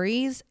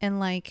stories and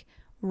like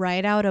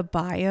write out a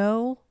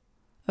bio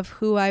of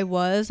who I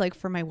was, like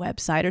for my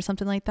website or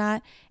something like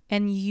that,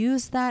 and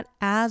use that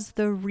as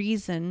the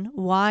reason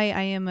why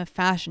I am a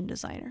fashion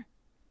designer.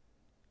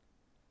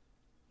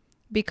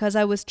 Because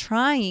I was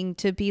trying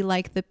to be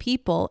like the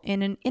people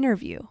in an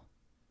interview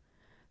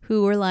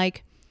who were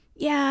like,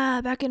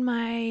 yeah, back in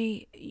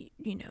my,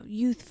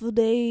 youthful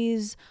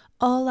days,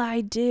 all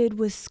I did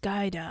was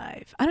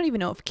skydive. I don't even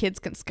know if kids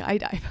can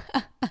skydive.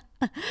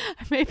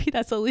 Maybe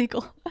that's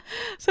illegal.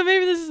 So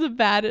maybe this is a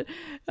bad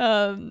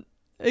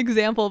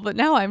example, but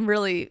now I'm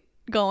really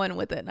going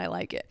with it and I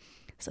like it.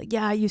 It's like,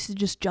 yeah, I used to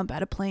just jump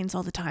out of planes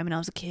all the time when I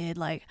was a kid.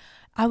 Like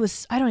I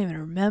don't even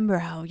remember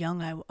how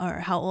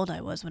how old I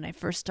was when I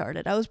first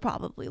started. I was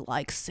probably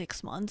like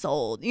 6 months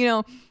old,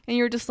 and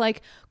you're just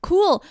like,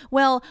 cool.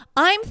 Well,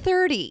 I'm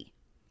 30.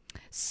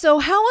 So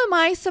how am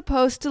I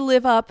supposed to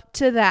live up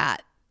to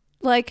that?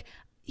 Like,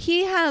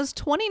 he has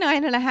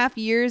 29 and a half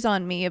years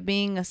on me of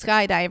being a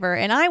skydiver,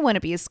 and I want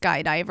to be a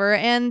skydiver.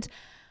 And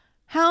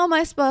how am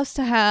I supposed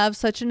to have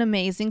such an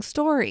amazing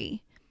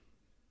story?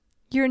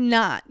 You're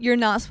not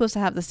supposed to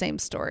have the same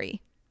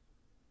story.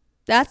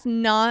 That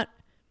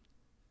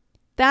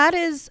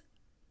is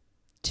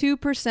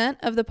 2%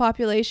 of the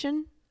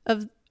population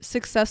of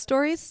success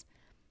stories.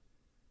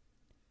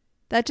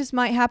 That just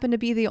might happen to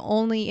be the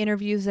only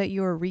interviews that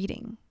you're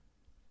reading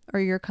or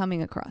you're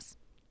coming across.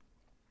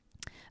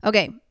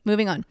 Okay,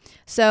 moving on.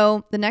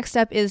 So the next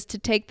step is to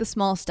take the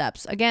small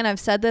steps. Again, I've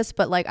said this,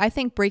 but like I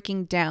think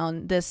breaking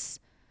down these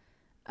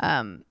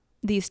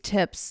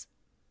tips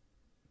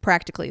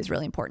practically is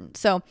really important.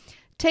 So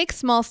take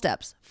small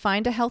steps.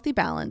 Find a healthy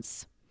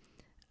balance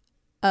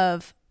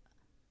of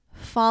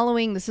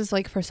following. This is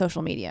like for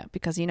social media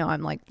because,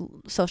 I'm like,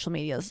 social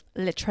media is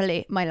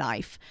literally my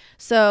life.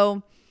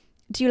 So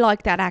do you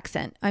like that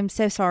accent? I'm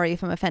so sorry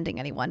if I'm offending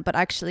anyone, but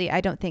actually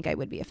I don't think I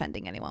would be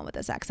offending anyone with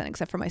this accent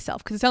except for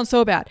myself because it sounds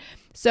so bad.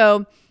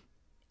 So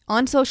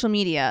on social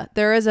media,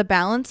 there is a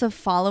balance of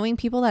following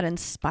people that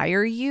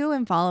inspire you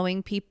and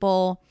following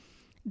people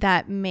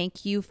that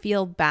make you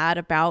feel bad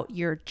about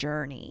your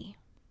journey.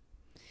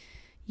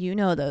 You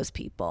know those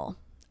people.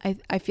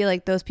 I feel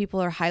like those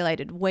people are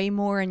highlighted way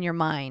more in your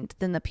mind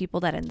than the people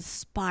that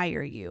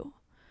inspire you.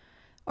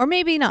 Or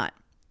maybe not.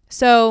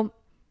 So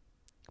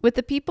with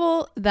the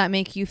people that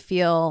make you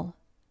feel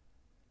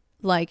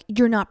like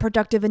you're not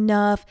productive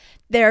enough,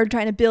 they're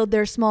trying to build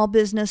their small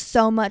business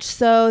so much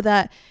so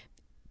that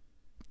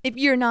if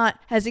you're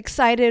not as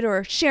excited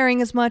or sharing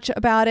as much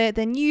about it,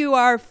 then you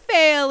are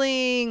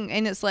failing.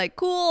 And it's like,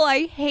 cool,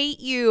 I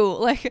hate you.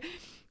 Like,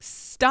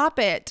 stop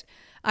it.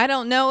 I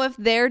don't know if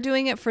they're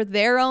doing it for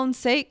their own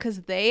sake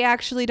because they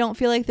actually don't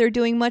feel like they're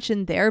doing much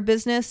in their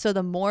business. So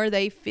the more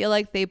they feel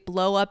like they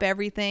blow up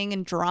everything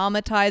and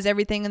dramatize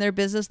everything in their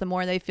business, the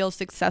more they feel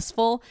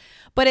successful.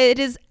 But it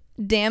is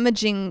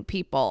damaging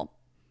people.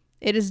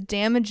 It is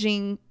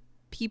damaging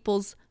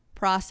people's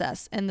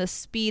process and the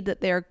speed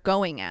that they're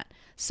going at.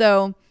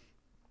 So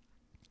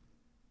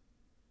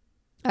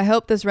I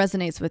hope this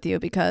resonates with you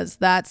because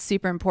that's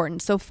super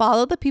important. So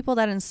follow the people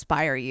that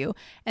inspire you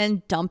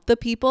and dump the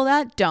people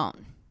that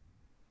don't.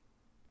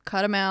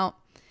 Cut them out.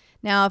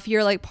 Now, if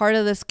you're like part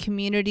of this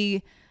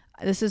community,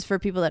 this is for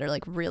people that are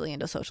like really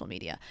into social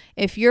media.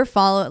 If you're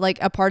like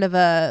a part of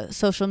a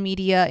social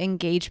media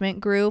engagement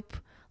group,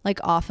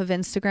 like off of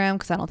Instagram,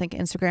 because I don't think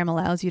Instagram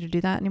allows you to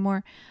do that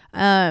anymore.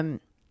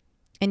 And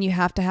you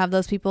have to have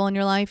those people in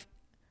your life.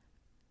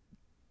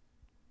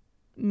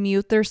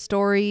 Mute their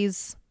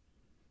stories,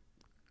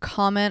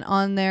 comment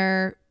on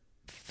their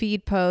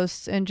feed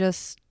posts, and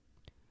just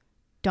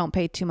don't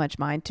pay too much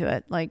mind to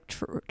it. Like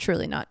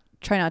truly not.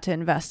 Try not to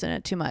invest in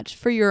it too much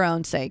for your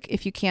own sake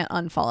if you can't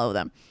unfollow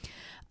them.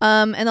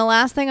 And the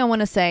last thing I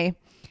want to say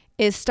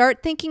is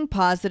start thinking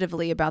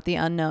positively about the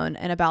unknown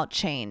and about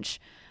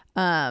change.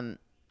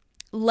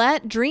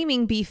 Let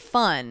dreaming be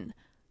fun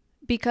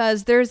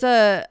because there's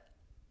a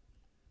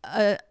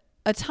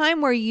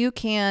time where you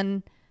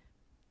can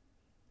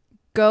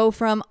go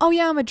from, oh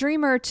yeah, I'm a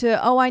dreamer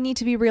to, oh, I need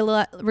to be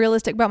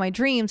realistic about my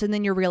dreams. And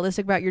then you're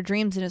realistic about your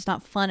dreams and it's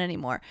not fun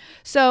anymore.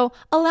 So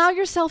allow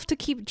yourself to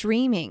keep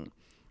dreaming.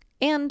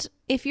 And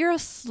if you're a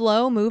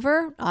slow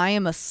mover, I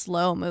am a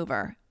slow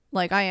mover.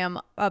 Like I am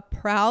a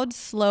proud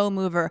slow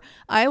mover.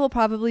 I will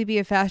probably be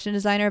a fashion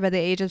designer by the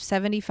age of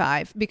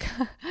 75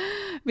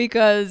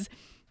 because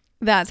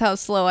That's how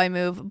slow I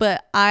move.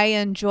 But I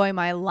enjoy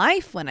my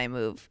life when I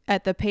move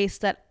at the pace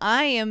that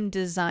I am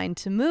designed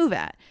to move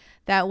at.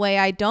 That way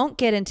I don't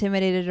get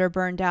intimidated or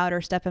burned out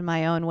or step in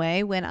my own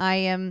way when I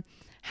am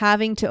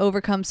having to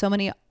overcome so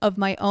many of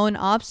my own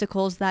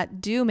obstacles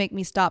that do make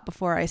me stop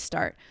before I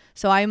start.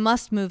 So I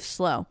must move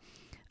slow.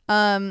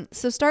 So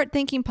start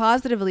thinking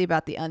positively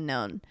about the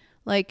unknown.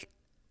 Like,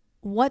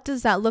 what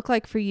does that look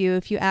like for you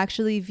if you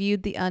actually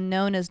viewed the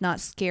unknown as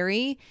not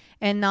scary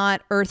and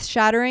not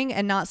earth-shattering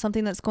and not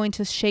something that's going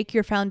to shake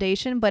your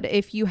foundation? But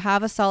if you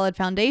have a solid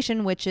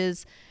foundation, which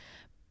is,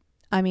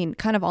 I mean,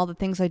 kind of all the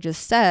things I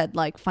just said,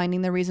 like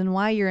finding the reason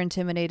why you're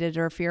intimidated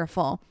or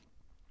fearful,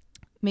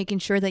 making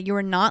sure that you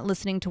are not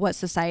listening to what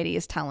society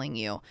is telling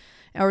you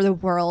or the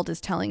world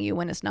is telling you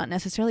when it's not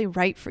necessarily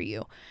right for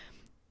you.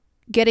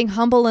 Getting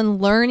humble and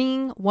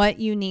learning what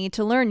you need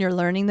to learn. You're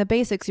learning the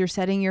basics. You're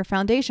setting your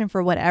foundation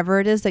for whatever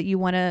it is that you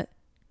want to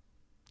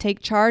take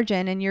charge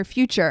in your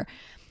future.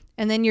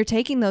 And then you're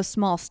taking those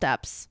small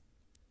steps,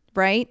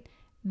 right?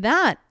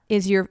 That's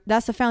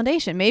the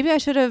foundation. Maybe I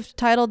should have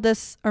titled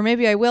this, or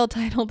maybe I will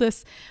title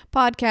this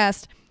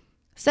podcast,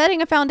 Setting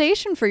a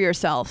Foundation for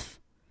Yourself,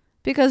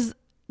 because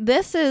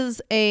this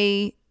is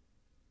the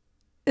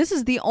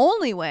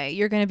only way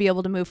you're going to be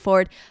able to move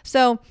forward.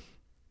 So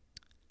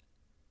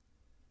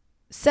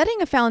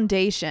setting a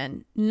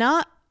foundation,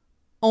 not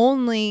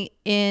only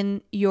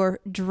in your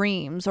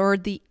dreams or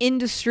the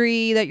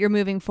industry that you're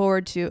moving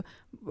forward to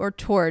or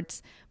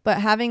towards, but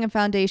having a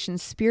foundation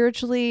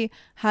spiritually,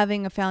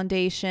 having a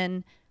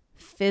foundation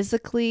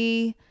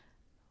physically.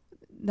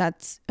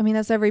 That's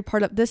every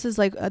part of this is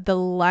like the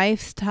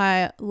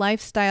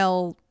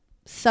lifestyle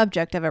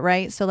subject of it,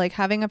 right? So like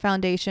having a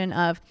foundation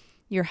of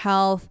your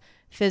health,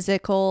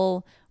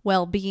 physical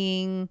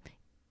well-being,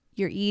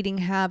 your eating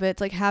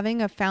habits, like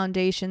having a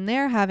foundation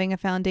there, having a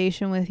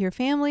foundation with your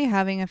family,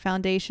 having a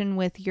foundation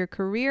with your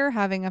career,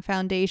 having a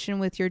foundation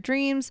with your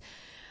dreams.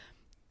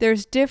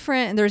 There's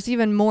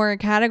even more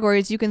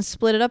categories. You can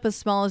split it up as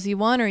small as you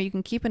want, or you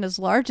can keep it as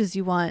large as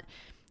you want.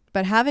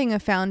 But having a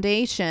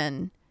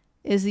foundation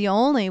is the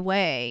only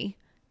way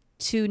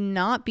to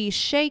not be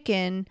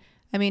shaken.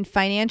 I mean,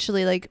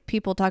 financially, like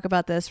people talk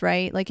about this,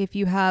 right? Like if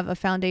you have a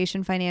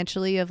foundation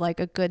financially of like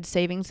a good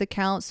savings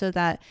account so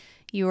that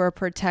you are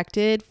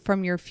protected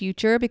from your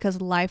future,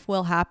 because life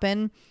will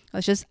happen. I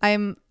was just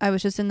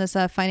in this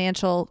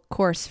financial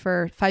course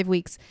for 5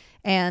 weeks,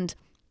 and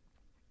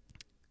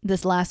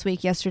this last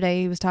week,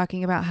 yesterday, he was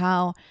talking about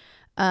how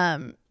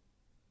 1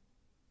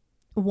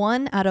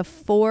 out of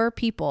 4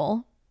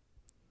 people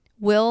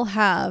will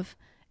have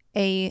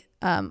a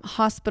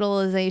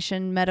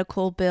hospitalization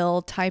medical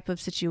bill type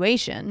of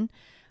situation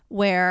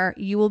where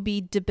you will be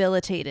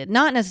debilitated,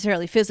 not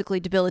necessarily physically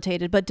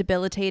debilitated, but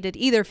debilitated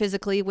either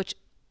physically, which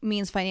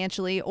means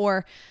financially,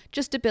 or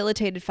just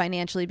debilitated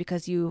financially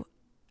because you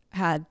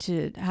had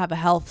to have a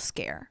health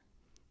scare.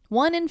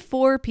 1 in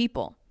 4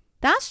 people.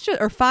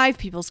 Or 5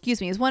 people,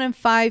 is 1 in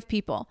 5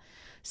 people.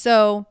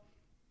 So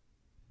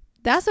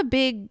that's a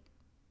big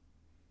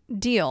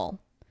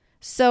deal.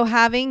 So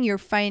having your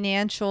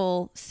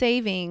financial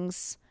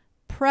savings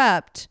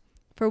prepped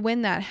for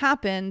when that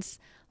happens,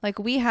 like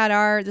we had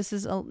this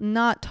is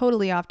not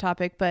totally off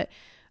topic, but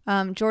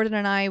Jordan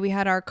and I, we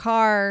had our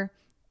car,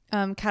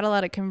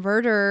 catalytic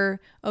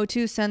converter,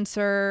 O2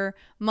 sensor,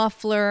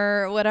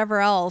 muffler, whatever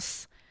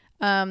else,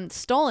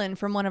 stolen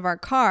from one of our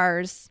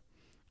cars.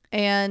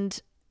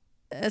 And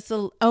and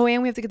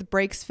we have to get the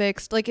brakes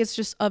fixed. Like it's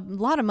just a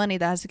lot of money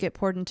that has to get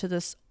poured into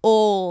this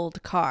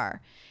old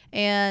car.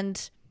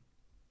 And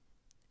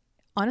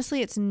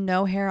honestly, it's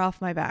no hair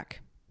off my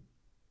back.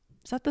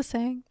 Is that the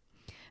saying?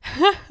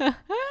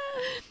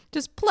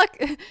 Just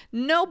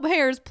no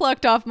hairs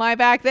plucked off my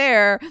back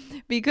there,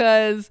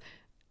 because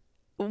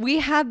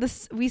we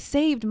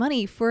saved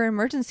money for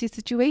emergency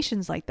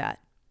situations like that.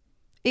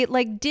 It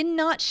like did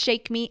not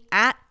shake me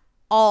at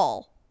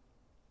all.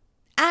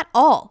 At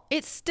all.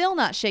 It's still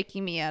not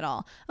shaking me at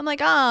all. I'm like,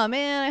 oh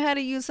man, I had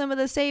to use some of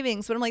the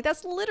savings. But I'm like,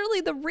 that's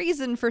literally the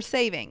reason for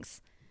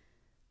savings.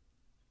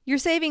 Your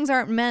savings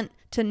aren't meant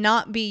to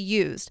not be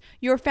used.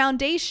 Your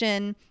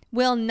foundation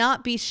will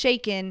not be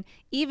shaken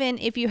even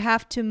if you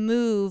have to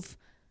move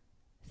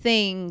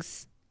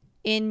things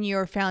in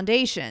your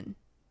foundation.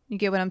 You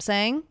get what I'm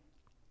saying?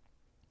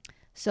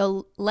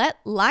 So let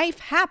life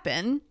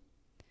happen.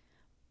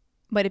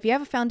 But if you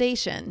have a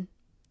foundation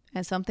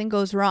and something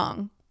goes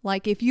wrong,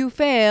 like if you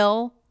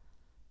fail,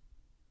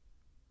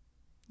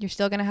 you're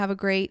still going to have a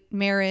great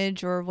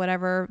marriage or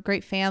whatever,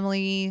 great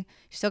family.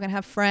 You're still going to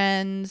have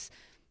friends.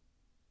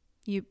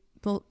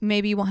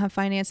 Maybe you won't have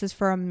finances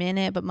for a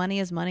minute, but money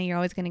is money. You're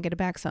always going to get it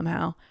back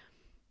somehow.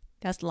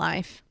 That's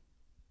life.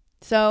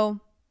 So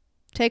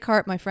take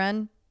heart, my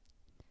friend.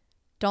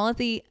 Don't let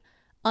the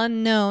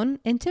unknown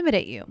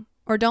intimidate you,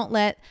 or don't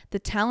let the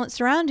talent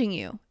surrounding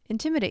you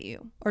intimidate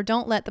you, or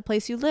don't let the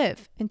place you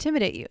live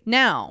intimidate you.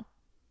 Now,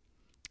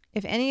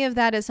 if any of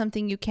that is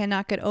something you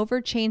cannot get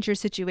over, change your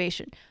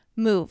situation.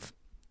 Move.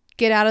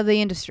 Get out of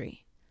the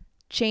industry.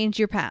 Change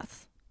your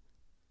path.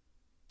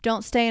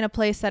 Don't stay in a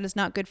place that is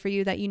not good for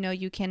you, that you know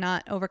you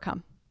cannot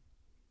overcome.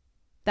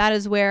 That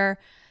is where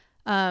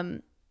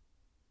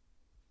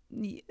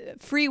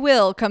free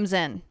will comes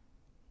in.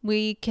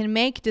 We can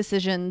make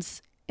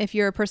decisions. If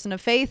you're a person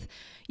of faith,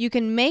 you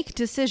can make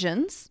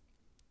decisions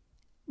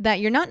that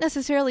you're not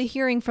necessarily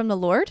hearing from the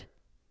Lord.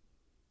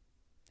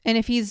 And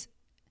if he's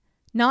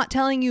not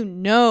telling you,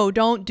 no,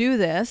 don't do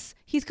this,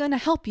 he's going to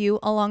help you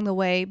along the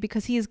way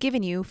because he has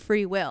given you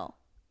free will.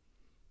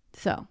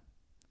 So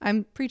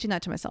I'm preaching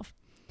that to myself.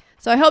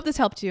 So I hope this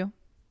helped you.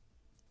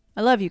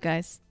 I love you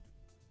guys.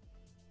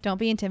 Don't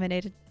be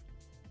intimidated.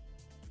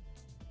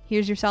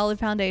 Here's your solid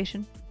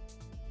foundation.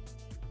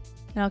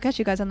 And I'll catch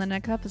you guys on the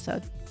next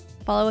episode.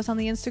 Follow us on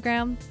the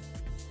Instagram.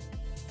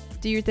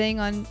 Do your thing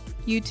on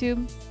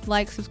YouTube.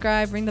 Like,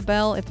 subscribe, ring the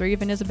bell. If there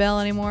even is a bell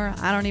anymore,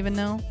 I don't even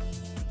know.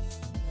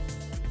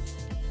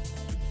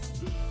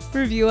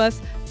 Review us.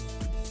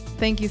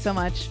 Thank you so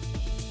much.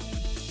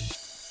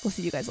 We'll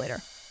see you guys later.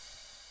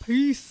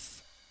 Peace.